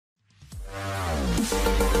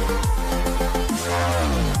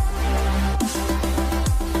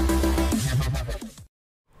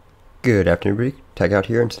Good afternoon, everybody. Techout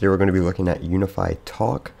here, and today we're going to be looking at UniFi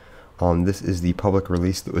Talk. This is the public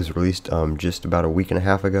release that was released just about a week and a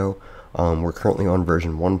half ago. We're currently on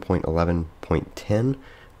version 1.11.10.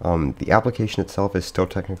 The application itself is still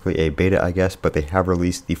technically a beta, I guess, but they have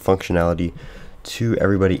released the functionality to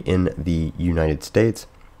everybody in the United States.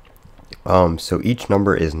 So each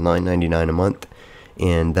number is $9.99 a month,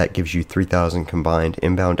 and that gives you 3,000 combined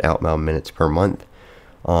inbound outbound minutes per month.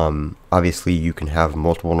 Obviously you can have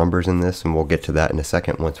multiple numbers in this, and we'll get to that in a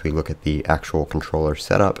second once we look at the actual controller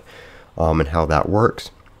setup and how that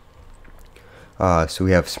works. So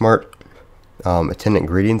we have smart attendant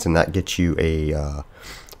greetings, and that gets you a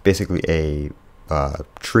basically a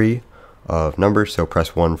tree of numbers. So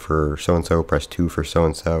press 1 for so-and-so, press 2 for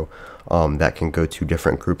so-and-so. That can go to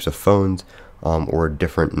different groups of phones or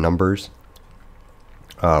different numbers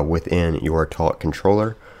within your Talk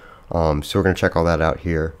controller. So we're going to check all that out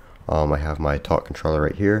here. I have my Talk controller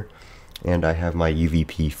right here, and I have my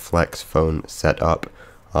UVP Flex phone set up.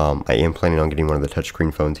 I am planning on getting one of the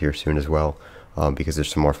touchscreen phones here soon as well, because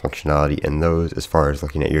there's some more functionality in those as far as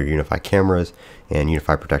looking at your UniFi cameras and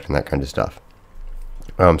UniFi Protect and that kind of stuff.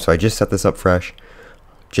 So I just set this up fresh,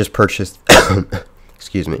 just purchased,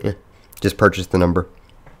 excuse me, just purchased the number.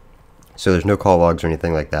 So there's no call logs or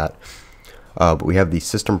anything like that. But we have the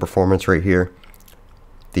system performance right here,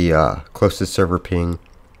 the closest server ping,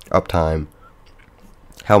 uptime,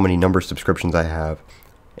 how many number subscriptions I have,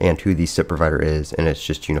 and who the SIP provider is, and it's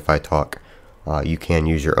just UniFi Talk. You can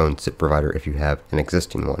use your own SIP provider if you have an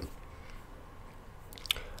existing one.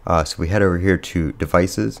 So we head over here to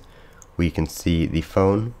devices. We can see the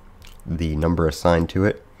phone, the number assigned to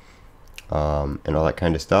it, and all that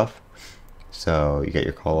kind of stuff. So you get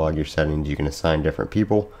your call log, your settings, you can assign different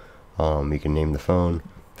people, you can name the phone,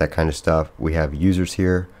 that kind of stuff. We have users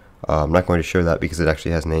here. I'm not going to show that because it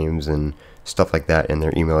actually has names and stuff like that, and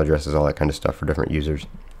their email addresses, all that kind of stuff for different users.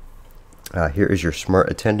 Here is your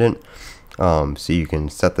smart attendant. So you can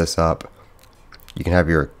set this up. You can have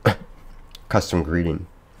your custom greeting.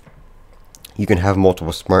 You can have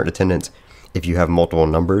multiple smart attendants if you have multiple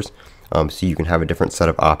numbers. So you can have a different set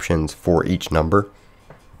of options for each number.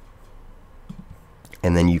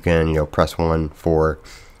 And then you can, press 1 for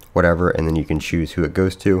whatever, and then you can choose who it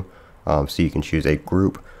goes to. So you can choose a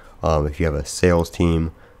group. If you have a sales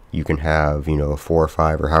team, you can have 4 or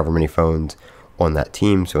 5 or however many phones on that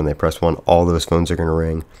team. So when they press 1, all those phones are going to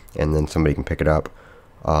ring, and then somebody can pick it up.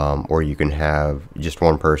 Or you can have just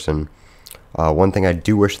one person. One thing I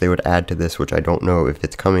do wish they would add to this, which I don't know if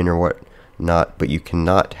it's coming or what not, but you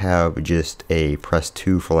cannot have just a press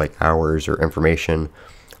 2 for like hours or information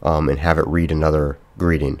and have it read another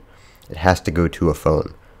greeting. It has to go to a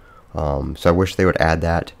phone. So I wish they would add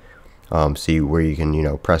that. See where you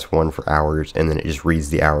can, press 1 for hours, and then it just reads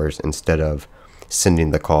the hours instead of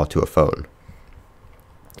sending the call to a phone.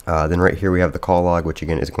 Then right here we have the call log, which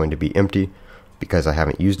again is going to be empty because I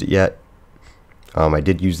haven't used it yet. I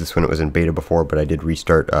did use this when it was in beta before, but I did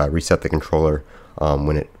reset the controller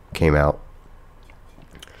when it came out.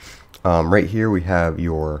 Right here we have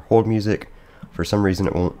your hold music. For some reason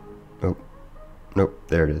it won't. Oh, nope,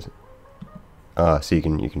 there it is. So you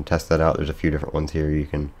can test that out. There's a few different ones here you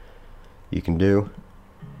can do.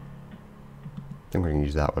 I think we're going to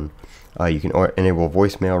use that one. You can enable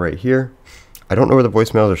voicemail right here. I don't know where the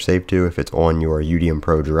voicemails are saved to, if it's on your UDM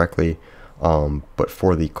Pro directly, but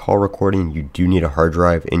for the call recording you do need a hard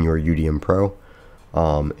drive in your UDM Pro,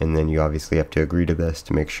 and then you obviously have to agree to this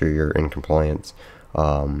to make sure you're in compliance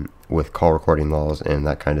with call recording laws and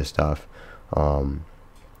that kind of stuff.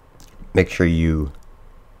 Make sure you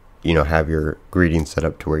have your greetings set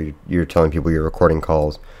up to where you're telling people you're recording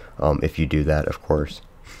calls, if you do that, of course,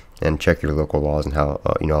 and check your local laws and how,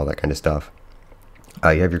 all that kind of stuff.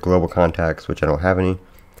 You have your global contacts, which I don't have any,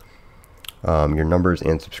 your numbers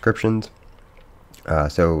and subscriptions.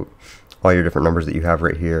 So all your different numbers that you have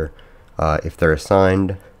right here, if they're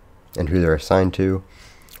assigned and who they're assigned to,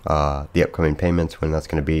 the upcoming payments, when that's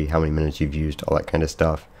going to be, how many minutes you've used, all that kind of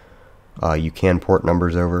stuff. You can port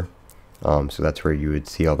numbers over. So that's where you would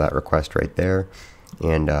see all that request right there,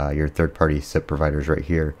 and your third-party SIP providers right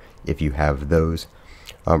here if you have those.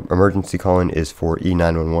 Emergency calling is for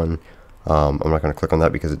E911. I'm not going to click on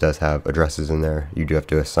that because it does have addresses in there. You do have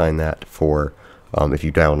to assign that for if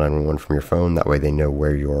you dial 911 from your phone. That way they know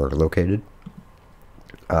where you're located.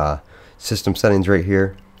 System settings right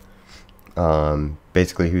here.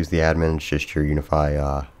 Basically, who's the admin? It's just your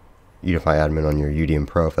UniFi admin on your UDM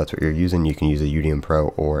Pro. If that's what you're using, you can use a UDM Pro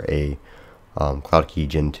or a CloudKey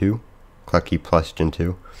Gen 2, CloudKey Plus Gen 2.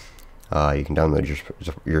 You can download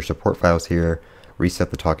your support files here,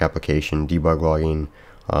 reset the Talk application, debug logging,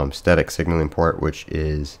 static signaling port, which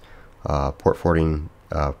is port forwarding,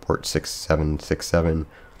 port 6767.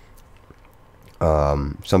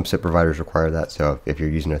 Some SIP providers require that, so if you're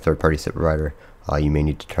using a third-party SIP provider, you may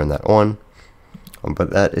need to turn that on.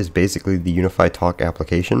 But that is basically the UniFi Talk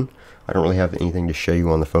application. I don't really have anything to show you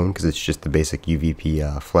on the phone because it's just the basic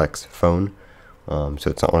UVP Flex phone. So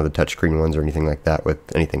it's not one of the touchscreen ones or anything like that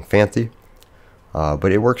with anything fancy.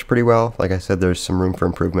 But it works pretty well. Like I said, there's some room for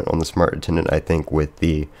improvement on the Smart Attendant, I think, with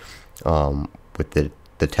the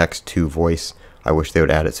text to voice. I wish they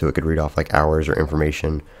would add it so it could read off like hours or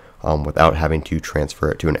information without having to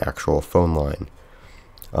transfer it to an actual phone line.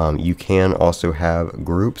 You can also have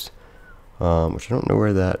groups, which I don't know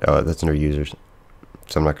where that, oh, that's under users.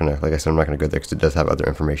 So I'm not going to, like I said, I'm not going to go there because it does have other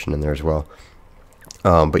information in there as well.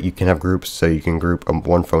 But you can have groups, so you can group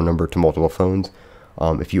one phone number to multiple phones.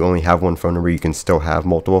 If you only have one phone number, you can still have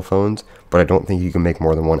multiple phones, but I don't think you can make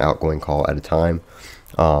more than one outgoing call at a time.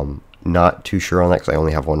 Not too sure on that because I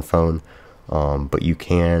only have one phone, but you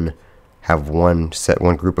can have one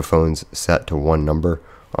group of phones set to one number,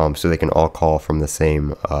 so they can all call from the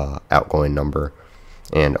same outgoing number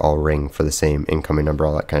and all ring for the same incoming number,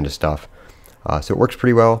 all that kind of stuff. So it works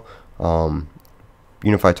pretty well.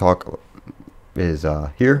 UniFi Talk is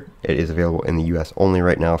here. It is available in the US only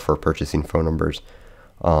right now for purchasing phone numbers.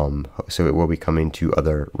 So it will be coming to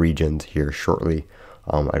other regions here shortly.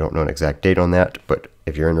 I don't know an exact date on that, but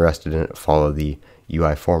if you're interested in it, follow the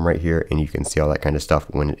UI form right here and you can see all that kind of stuff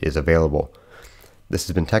when it is available. This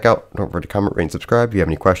has been Techout. Don't forget to comment, rate, and subscribe. If you have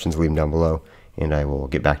any questions, leave them down below and I will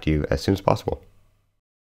get back to you as soon as possible.